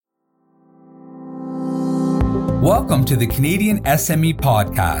Welcome to the Canadian SME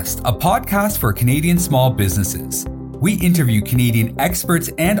Podcast, a podcast for Canadian small businesses. We interview Canadian experts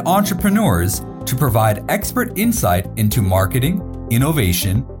and entrepreneurs to provide expert insight into marketing,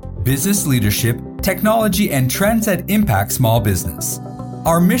 innovation, business leadership, technology, and trends that impact small business.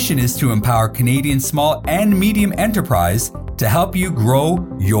 Our mission is to empower Canadian small and medium enterprise to help you grow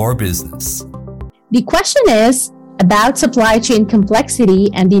your business. The question is about supply chain complexity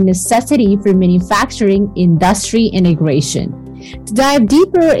and the necessity for manufacturing industry integration. To dive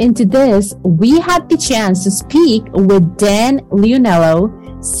deeper into this, we had the chance to speak with Dan Leonello,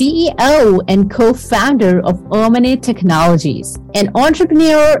 CEO and co-founder of Omni Technologies, an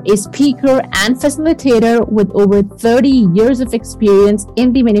entrepreneur, a speaker, and facilitator with over 30 years of experience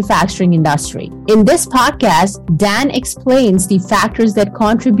in the manufacturing industry. In this podcast, Dan explains the factors that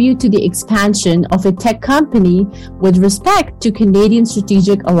contribute to the expansion of a tech company with respect to Canadian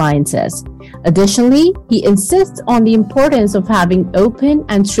strategic alliances. Additionally, he insists on the importance of having open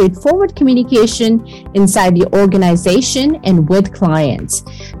and straightforward communication inside the organization and with clients.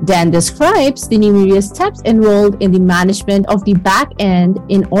 Dan describes the numerous steps enrolled in the management of the back end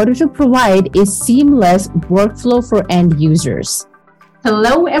in order to provide a seamless workflow for end users.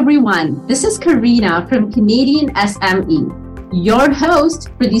 Hello, everyone. This is Karina from Canadian SME, your host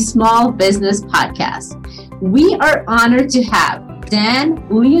for the Small Business Podcast. We are honored to have Dan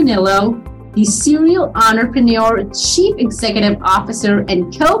Leonello, the serial entrepreneur, chief executive officer,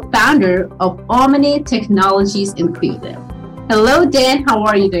 and co-founder of Omni Technologies in Cleveland. Hello, Dan. How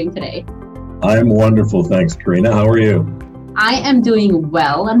are you doing today? I'm wonderful. Thanks, Karina. How are you? I am doing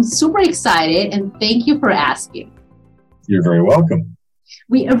well. I'm super excited, and thank you for asking. You're very welcome.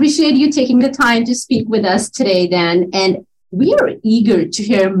 We appreciate you taking the time to speak with us today, Dan, and we are eager to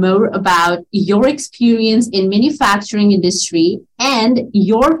hear more about your experience in manufacturing industry and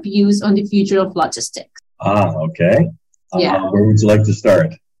your views on the future of logistics. Okay. Yeah. Where would you like to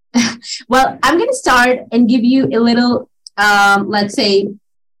start? Well, I'm going to start and give you a little, let's say,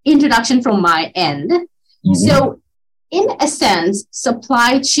 introduction from my end. Mm-hmm. So, in a sense,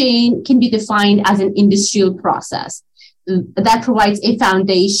 supply chain can be defined as an industrial process that provides a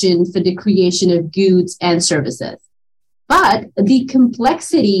foundation for the creation of goods and services. But the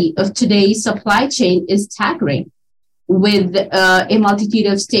complexity of today's supply chain is staggering, with a multitude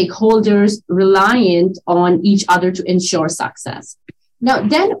of stakeholders reliant on each other to ensure success. Now,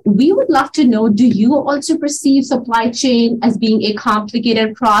 then, we would love to know, do you also perceive supply chain as being a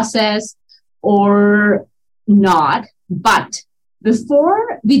complicated process or not? But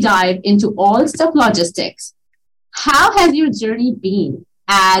before we dive into all stuff logistics, how has your journey been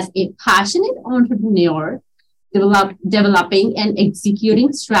as a passionate entrepreneur developing and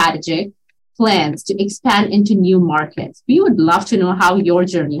executing strategic plans to expand into new markets? We would love to know how your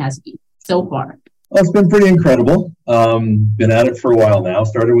journey has been so far. Well, it's been pretty incredible. Been at it for a while now.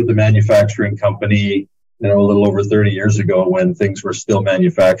 Started with the manufacturing company, a little over 30 years ago when things were still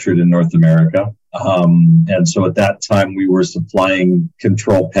manufactured in North America. And so at that time, we were supplying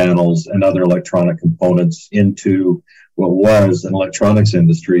control panels and other electronic components into what was an electronics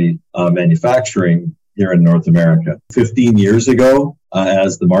industry manufacturing here in North America. 15 years ago,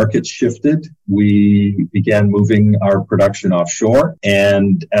 as the market shifted, we began moving our production offshore.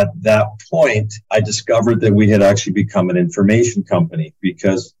 And at that point, I discovered that we had actually become an information company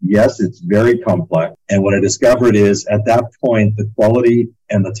because, yes, it's very complex. And what I discovered is at that point, the quality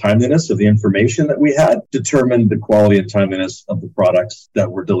and the timeliness of the information that we had determined the quality and timeliness of the products that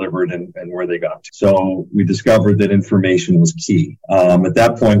were delivered and where they got to. So we discovered that information was key. At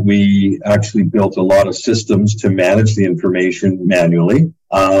that point, we actually built a lot of systems to manage the information manually.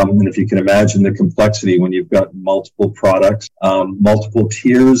 And if you can imagine the complexity when you've got multiple products, multiple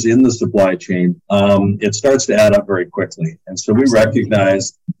tiers in the supply chain, it starts to add up very quickly. And so we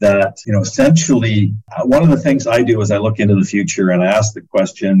recognize that, essentially, one of the things I do is I look into the future and I ask the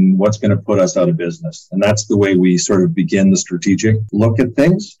question, what's going to put us out of business? And that's the way we sort of begin the strategic look at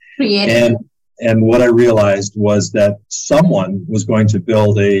things. And what I realized was that someone was going to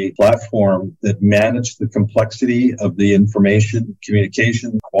build a platform that managed the complexity of the information,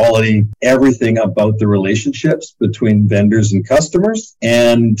 communication, quality, everything about the relationships between vendors and customers.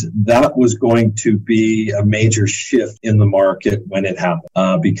 And that was going to be a major shift in the market when it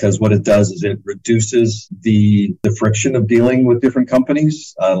happened. Because what it does is it reduces the friction of dealing with different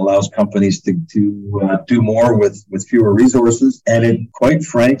companies, allows companies to do more with fewer resources. And it, quite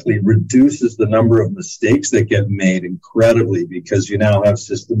frankly, reduces the number of mistakes that get made incredibly because you now have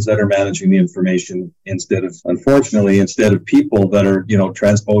systems that are managing the information instead of people that are,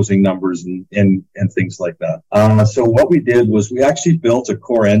 transposing numbers and things like that. So what we did was we actually built a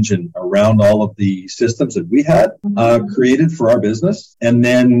core engine around all of the systems that we had created for our business. And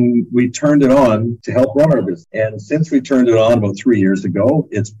then we turned it on to help run our business. And since we turned it on about 3 years ago,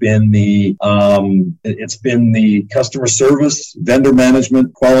 it's been the customer service, vendor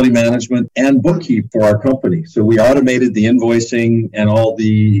management, quality management, and bookkeep for our company. So we automated the invoicing and all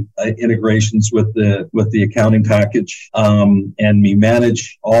the integrations with the accounting package, and we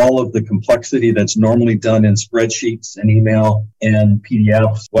manage all of the complexity that's normally done in spreadsheets and email and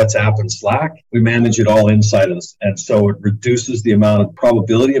PDFs, WhatsApp and Slack. We manage it all inside of us, and so it reduces the amount of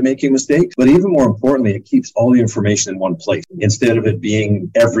probability of making mistakes. But even more importantly, it keeps all the information in one place instead of it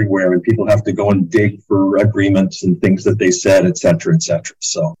being everywhere and people have to go and dig for agreements and things that they said, et cetera, et cetera.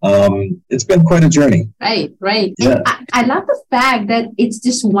 So it's been quite a journey. Right. Yeah. I love the fact that it's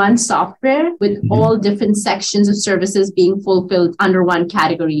just one software with all different sections of services being fulfilled under one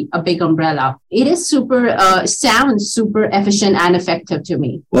category, a big umbrella. It is sounds super efficient and effective to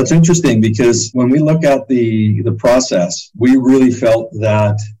me. Well, it's interesting because when we look at the process, we really felt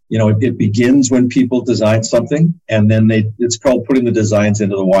that it begins when people design something, and then it's called putting the designs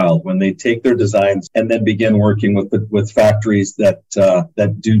into the wild. When they take their designs and then begin working with factories that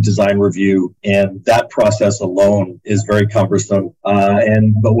do design review, and that process alone is very cumbersome.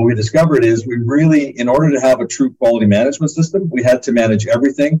 But what we discovered is we really, in order to have a true quality management system, we had to manage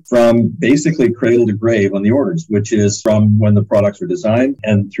everything from basically cradle to grave on the orders, which is from when the products are designed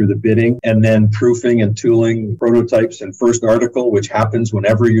and through the bidding, and then proofing and tooling, prototypes and first article, which happens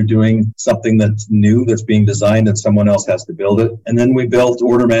whenever you're doing something that's new, that's being designed, and someone else has to build it. And then we built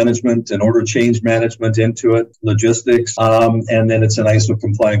order management and order change management into it, logistics, and then it's an ISO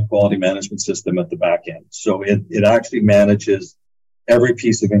compliant quality management system at the back end. So it actually manages every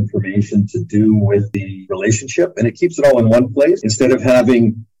piece of information to do with the relationship, and it keeps it all in one place instead of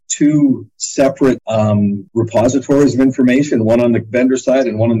having two separate repositories of information, one on the vendor side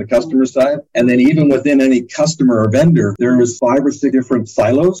and one on the customer side. And then even within any customer or vendor, there's 5 or 6 different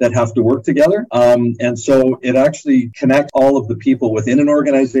silos that have to work together. And so it actually connects all of the people within an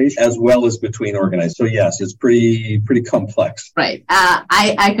organization as well as between organizations. So yes, it's pretty complex. Right.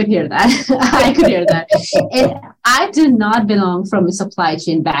 I could hear that. I could hear that. And I do not belong from a supply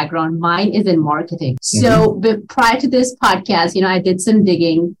chain background. Mine is in marketing. So prior to this podcast, I did some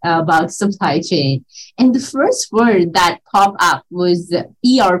digging about supply chain. And the first word that popped up was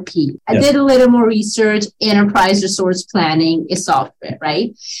ERP. I did a little more research. Enterprise resource planning is software,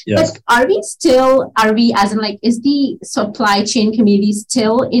 right? Yes. But is the supply chain community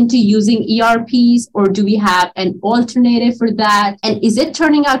still into using ERPs, or do we have an alternative for that? And is it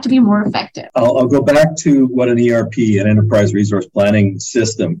turning out to be more effective? I'll go back to what an ERP, an enterprise resource planning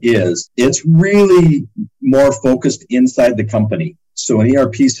system, is. It's really more focused inside the company. So an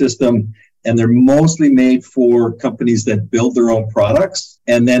ERP system, and they're mostly made for companies that build their own products.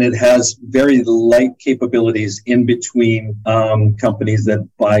 And then it has very light capabilities in between companies that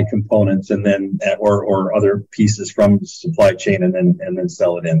buy components and then or other pieces from the supply chain and then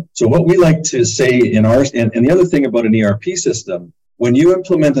sell it in. So what we like to say in ours, and the other thing about an ERP system, when you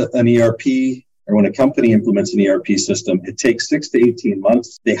implement an ERP, or when a company implements an ERP system, it takes 6 to 18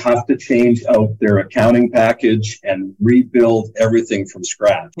 months. They have to change out their accounting package and rebuild everything from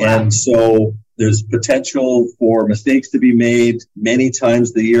scratch. Wow. And so there's potential for mistakes to be made. Many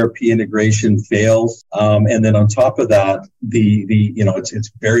times the ERP integration fails. And then on top of that,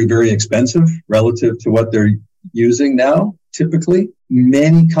 it's very, very expensive relative to what they're using now. Typically,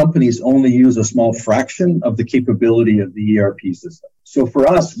 many companies only use a small fraction of the capability of the ERP system. So for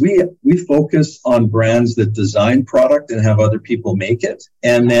us, we focus on brands that design product and have other people make it.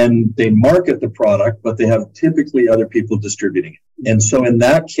 And then they market the product, but they have typically other people distributing it. And so in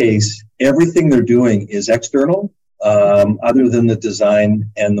that case, everything they're doing is external, other than the design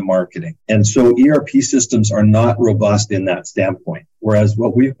and the marketing. And so ERP systems are not robust in that standpoint. Whereas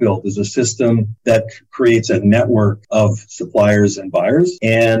what we've built is a system that creates a network of suppliers and buyers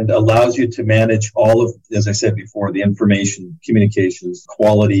and allows you to manage all of, as I said before, the information, communications,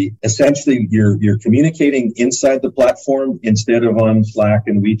 quality. Essentially, you're communicating inside the platform instead of on Slack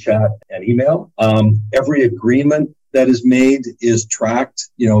and WeChat and email. Every agreement that is made is tracked,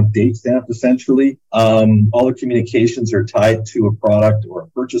 date stamped essentially. All the communications are tied to a product or a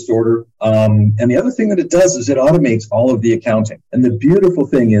purchase order. And the other thing that it does is it automates all of the accounting. And the beautiful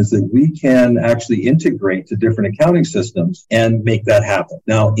thing is that we can actually integrate to different accounting systems and make that happen.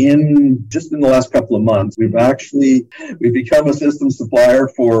 Now, in the last couple of months, we've become a system supplier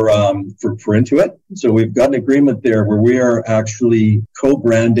for Intuit. So we've got an agreement there where we are actually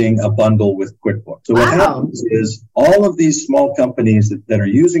co-branding a bundle with QuickBooks. So what happens is all of these small companies that are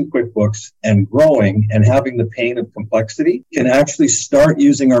using QuickBooks and growing and having the pain of complexity can actually start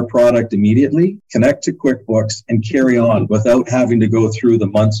using our product immediately, connect to QuickBooks, and carry on without having to go through the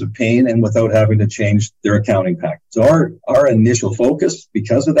months of pain and without having to change their accounting package. So our initial focus,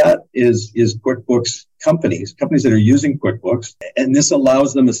 because of that, is QuickBooks companies that are using QuickBooks. And this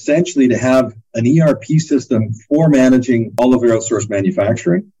allows them essentially to have an ERP system for managing all of their outsourced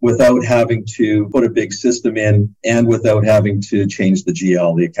manufacturing without having to put a big system in and without having to change the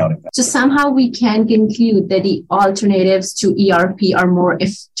GL, the accounting package. So somehow we can conclude that the alternatives to ERP are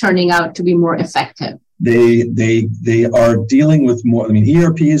turning out to be more effective. They are dealing with more. I mean,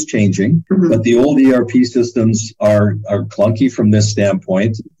 ERP is changing, but the old ERP systems are clunky from this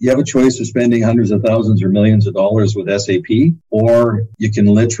standpoint. You have a choice of spending hundreds of thousands or millions of dollars with SAP, or you can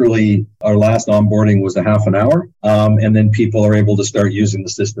literally, our last onboarding was a half an hour, and then people are able to start using the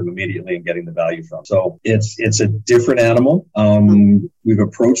system immediately and getting the value from. So it's a different animal. We've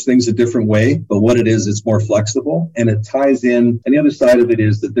approached things a different way, but what it is, it's more flexible, and it ties in. And the other side of it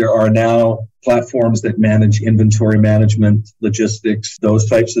is that there are now platforms that manage inventory management, logistics, those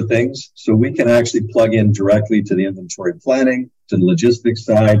types of things. So we can actually plug in directly to the inventory planning, to the logistics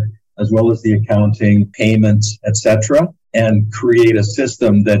side, as well as the accounting, payments, etc., and create a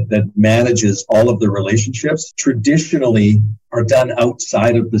system that manages all of the relationships. Traditionally are done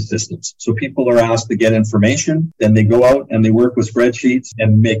outside of the systems. So people are asked to get information, then they go out and they work with spreadsheets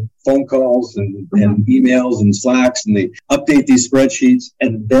and make phone calls and emails and Slacks, and they update these spreadsheets,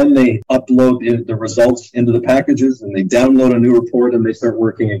 and then they upload the results into the packages, and they download a new report and they start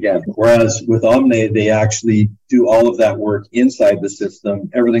working again. Whereas with Omne, they actually do all of that work inside the system.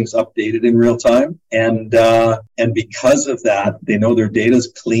 Everything's updated in real time. And because of that, they know their data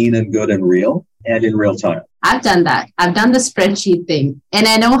is clean and good and real and in real time. I've done that. I've done the spreadsheet thing, and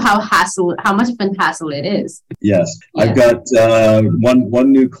I know how much of a hassle it is. Yes. Yeah. I've got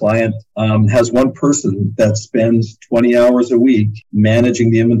one new client has one person that spends 20 hours a week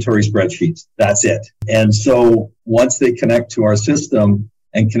managing the inventory spreadsheets. That's it. And so once they connect to our system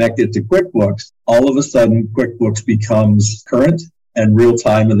and connect it to QuickBooks, all of a sudden QuickBooks becomes current and real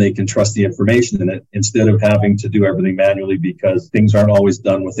time, and they can trust the information in it instead of having to do everything manually because things aren't always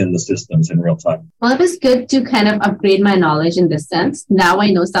done within the systems in real time. Well, it was good to kind of upgrade my knowledge in this sense. Now I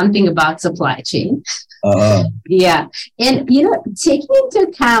know something about supply chain. Yeah. And, taking into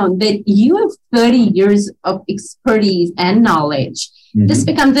account that you have 30 years of expertise and knowledge, this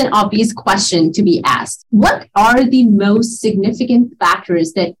becomes an obvious question to be asked. What are the most significant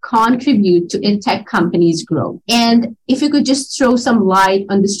factors that contribute to a tech company's growth? And if you could just throw some light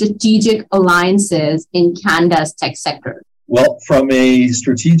on the strategic alliances in Canada's tech sector. Well, from a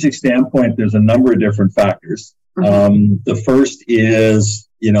strategic standpoint, there's a number of different factors. The first is,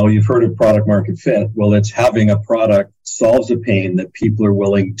 you've heard of product market fit. Well, it's having a product solves a pain that people are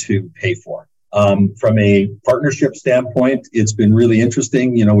willing to pay for. From a partnership standpoint, it's been really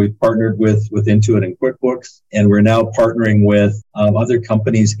interesting. We've partnered with Intuit and QuickBooks, and we're now partnering with other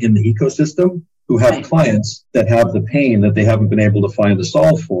companies in the ecosystem who have clients that have the pain that they haven't been able to find a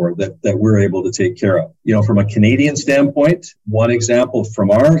solve for that we're able to take care of. From a Canadian standpoint, one example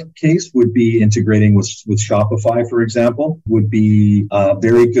from our case would be integrating with Shopify, for example, would be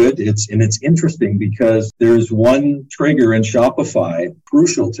very good. It's interesting because there's one trigger in Shopify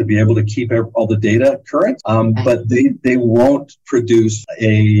crucial to be able to keep all the data current, but they won't produce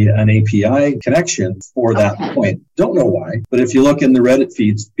an API connection for that point. Don't know why, but if you look in the Reddit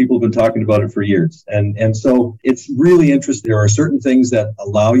feeds, people have been talking about it for years. And so it's really interesting. There are certain things that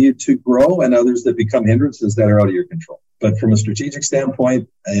allow you to grow and others that become hindrances that are out of your control. But from a strategic standpoint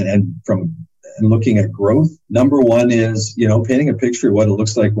and looking at growth, number one is, painting a picture of what it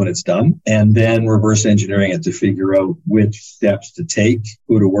looks like when it's done, and then reverse engineering it to figure out which steps to take,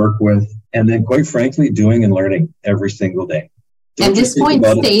 who to work with, and then quite frankly, doing and learning every single day. And this point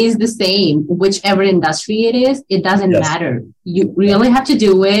stays the same, whichever industry it is, it doesn't matter. You really have to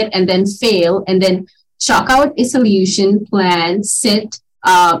do it and then fail and then chalk out a solution plan,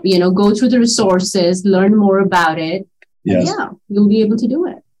 go through the resources, learn more about it. Yes. You'll be able to do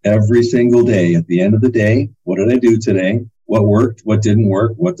it. Every single day. At the end of the day, what did I do today? What worked? What didn't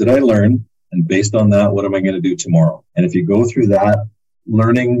work? What did I learn? And based on that, what am I going to do tomorrow? And if you go through that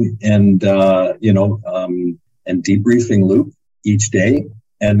learning and debriefing loop each day,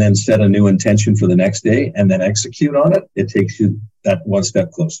 and then set a new intention for the next day, and then execute on it, it takes you that one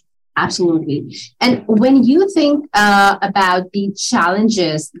step closer. Absolutely. And when you think about the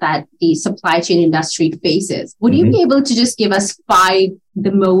challenges that the supply chain industry faces, would you be able to just give us 5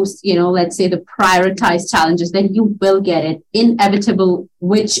 the most, let's say the prioritized challenges, then you will get it. Inevitable,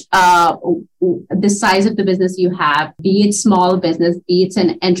 which the size of the business you have, be it small business, be it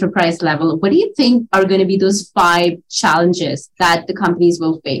an enterprise level, what do you think are going to be those 5 challenges that the companies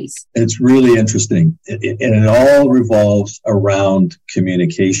will face? It's really interesting. And it all revolves around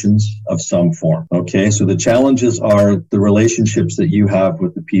communications of some form. Okay. So the challenges are the relationships that you have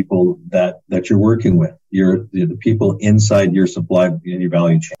with the people that you're working with. The people inside your supply and your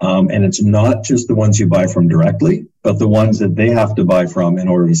value chain. And it's not just the ones you buy from directly, but the ones that they have to buy from in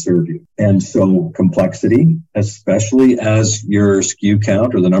order to serve you. And so complexity, especially as your SKU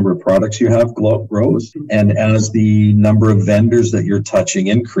count or the number of products you have grows, and as the number of vendors that you're touching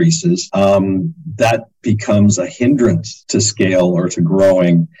increases, that becomes a hindrance to scale or to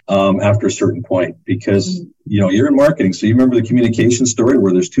growing after a certain point, because you're in marketing. So you remember the communication story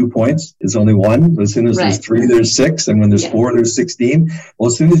where there's 2 points, it's only one. As soon as there's 3, there's 6. And when there's 4, there's 16. Well,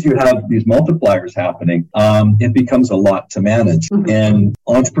 as soon as you have these multipliers happening, it becomes a lot to manage. Mm-hmm. And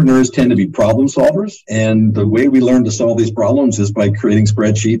entrepreneurs tend to be problem solvers. And the way we learn to solve these problems is by creating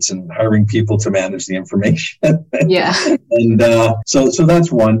spreadsheets and hiring people to manage the information. Yeah. And so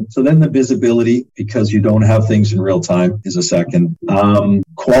that's one. So then the visibility, because you don't have things in real time, is a second.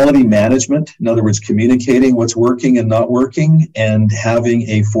 Quality management, in other words, communicating what's working and not working, and having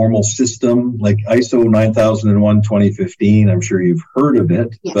a formal system like ISO 9001:2015. I'm sure you've heard of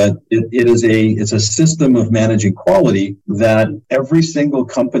it, but it's a system of managing quality that every single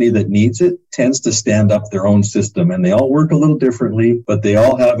company that needs it tends to stand up their own system, and they all work a little differently, but they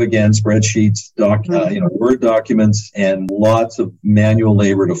all have, again, spreadsheets, Word documents, and lots of manual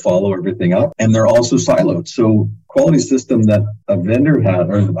labor to follow everything up. And they're also siloed. So quality system that a vendor has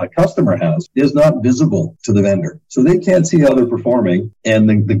or a customer has is not visible to the vendor. So they can't see how they're performing, and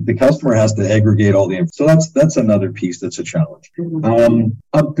the customer has to aggregate all the info. So that's another piece that's a challenge.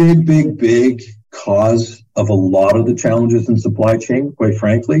 A big cause of a lot of the challenges in supply chain, quite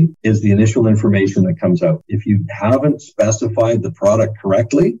frankly, is the initial information that comes out. If you haven't specified the product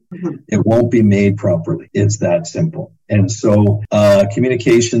correctly, it won't be made properly. It's that simple. And so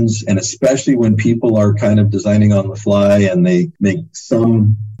communications, and especially when people are kind of designing on the fly and they make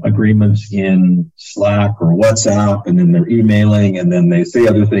some agreements in Slack or WhatsApp, and then they're emailing, and then they say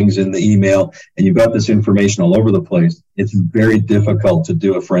other things in the email, and you've got this information all over the place, it's very difficult to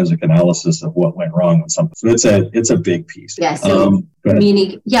do a forensic analysis of what went wrong with something. So it's a big piece. Yeah. So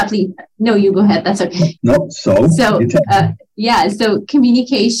meaning, please. No, you go ahead. That's okay. No. So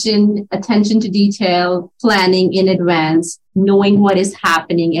communication, attention to detail, planning in advance, knowing what is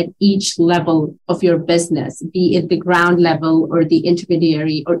happening at each level of your business, be it the ground level or the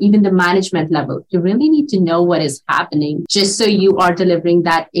intermediary or even the management level. You really need to know what is happening just so you are delivering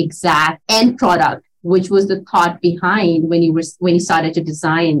that exact end product, which was the thought behind when you started to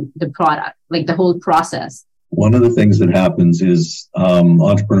design the product, like the whole process. One of the things that happens is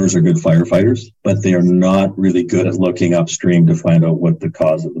entrepreneurs are good firefighters, but they are not really good at looking upstream to find out what the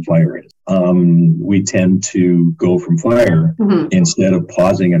cause of the fire is. We tend to go from fire instead of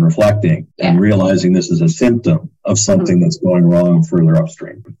pausing and reflecting and realizing this is a symptom of something that's going wrong further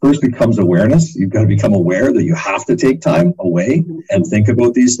upstream. First becomes awareness. You've got to become aware that you have to take time away and think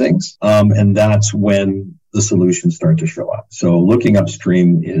about these things. And that's when the solutions start to show up. So looking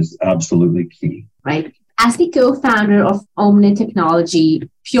upstream is absolutely key. Right. As the co-founder of Omni Technology,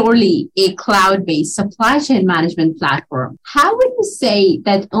 purely a cloud-based supply chain management platform, how would you say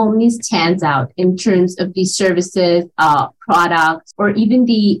that Omni stands out in terms of the services, products, or even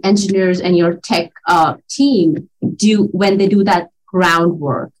the engineers and your tech team do when they do that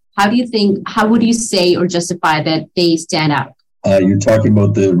groundwork? How would you say or justify that they stand out? You're talking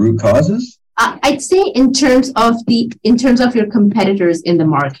about the root causes? I'd say in terms of your competitors in the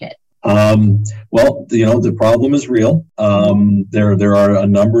market. Well, the problem is real. There are a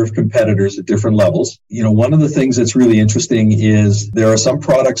number of competitors at different levels. One of the things that's really interesting is there are some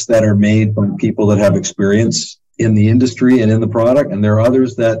products that are made by people that have experience in the industry and in the product, and there are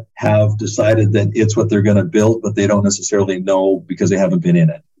others that have decided that it's what they're going to build, but they don't necessarily know because they haven't been in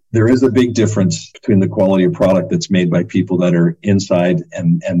it. There is a big difference between the quality of product that's made by people that are inside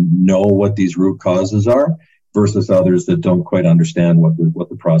and know what these root causes are versus others that don't quite understand what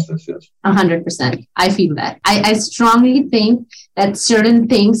the process is. 100%. I feel that. I strongly think that certain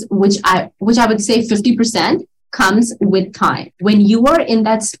things, which I would say 50%, comes with time. When you are in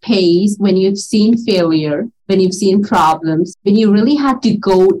that space, when you've seen failure, when you've seen problems, when you really have to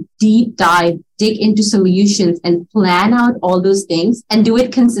go deep dive, dig into solutions and plan out all those things and do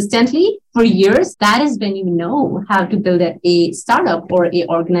it consistently, for years, that is when you know how to build a startup or a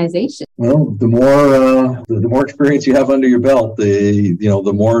organization. Well, the more experience you have under your belt,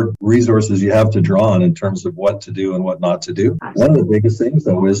 the more resources you have to draw on in terms of what to do and what not to do. Absolutely. One of the biggest things,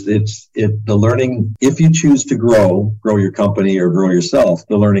 though, is the learning. If you choose to grow your company or grow yourself,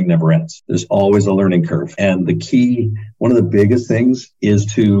 the learning never ends. There's always a learning curve. And the key, one of the biggest things, is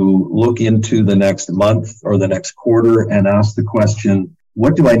to look into the next month or the next quarter and ask the question,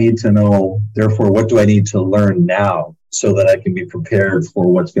 what do I need to know? Therefore, what do I need to learn now so that I can be prepared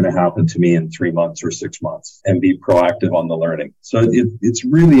for what's going to happen to me in 3 months or 6 months and be proactive on the learning? So it's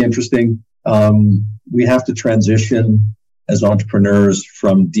really interesting. We have to transition as entrepreneurs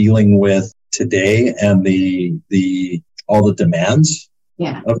from dealing with today and all the demands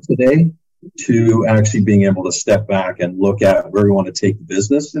of today to actually being able to step back and look at where we want to take the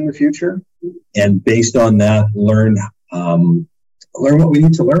business in the future. And based on that, learn what we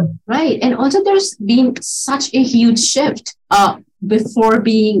need to learn. Right. And also there's been such a huge shift before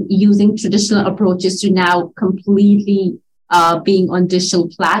using traditional approaches to now completely being on digital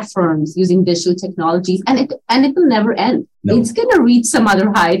platforms, using digital technologies, and it will never end. No. It's going to reach some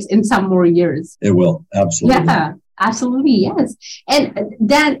other heights in some more years. It will. Absolutely. Yeah. Absolutely, yes. And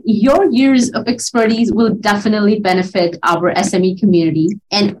Dan, your years of expertise will definitely benefit our SME community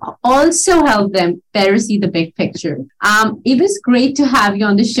and also help them better see the big picture. It was great to have you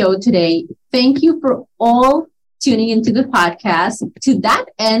on the show today. Thank you for all tuning into the podcast. To that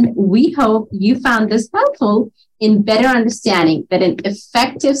end, we hope you found this helpful in better understanding that an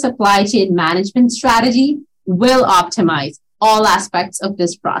effective supply chain management strategy will optimize all aspects of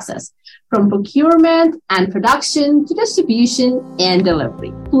this process, from procurement and production to distribution and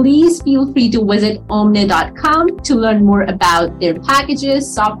delivery. Please feel free to visit omnia.com to learn more about their packages,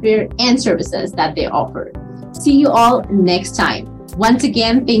 software, and services that they offer. See you all next time. Once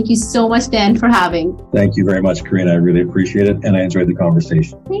again, thank you so much, Dan, for having. Thank you very much, Karina. I really appreciate it, and I enjoyed the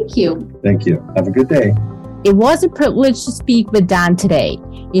conversation. Thank you. Thank you. Have a good day. It was a privilege to speak with Dan today,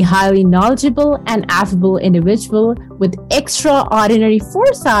 a highly knowledgeable and affable individual with extraordinary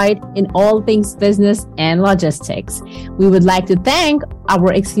foresight in all things business and logistics. We would like to thank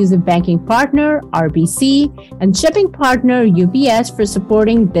our exclusive banking partner, RBC, and shipping partner, UPS, for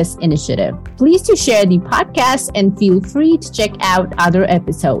supporting this initiative. Please do share the podcast and feel free to check out other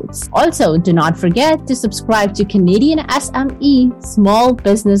episodes. Also, do not forget to subscribe to Canadian SME Small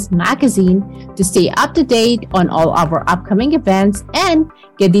Business Magazine to stay up to date on all our upcoming events and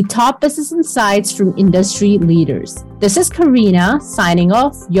get the top business insights from industry leaders. This is Karina signing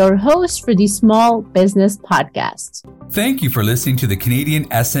off, your host for the Small Business Podcast. Thank you for listening to the Canadian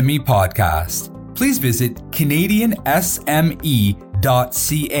SME Podcast. Please visit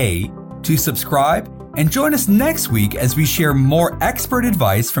canadiansme.ca to subscribe and join us next week as we share more expert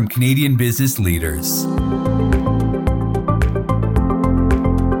advice from Canadian business leaders.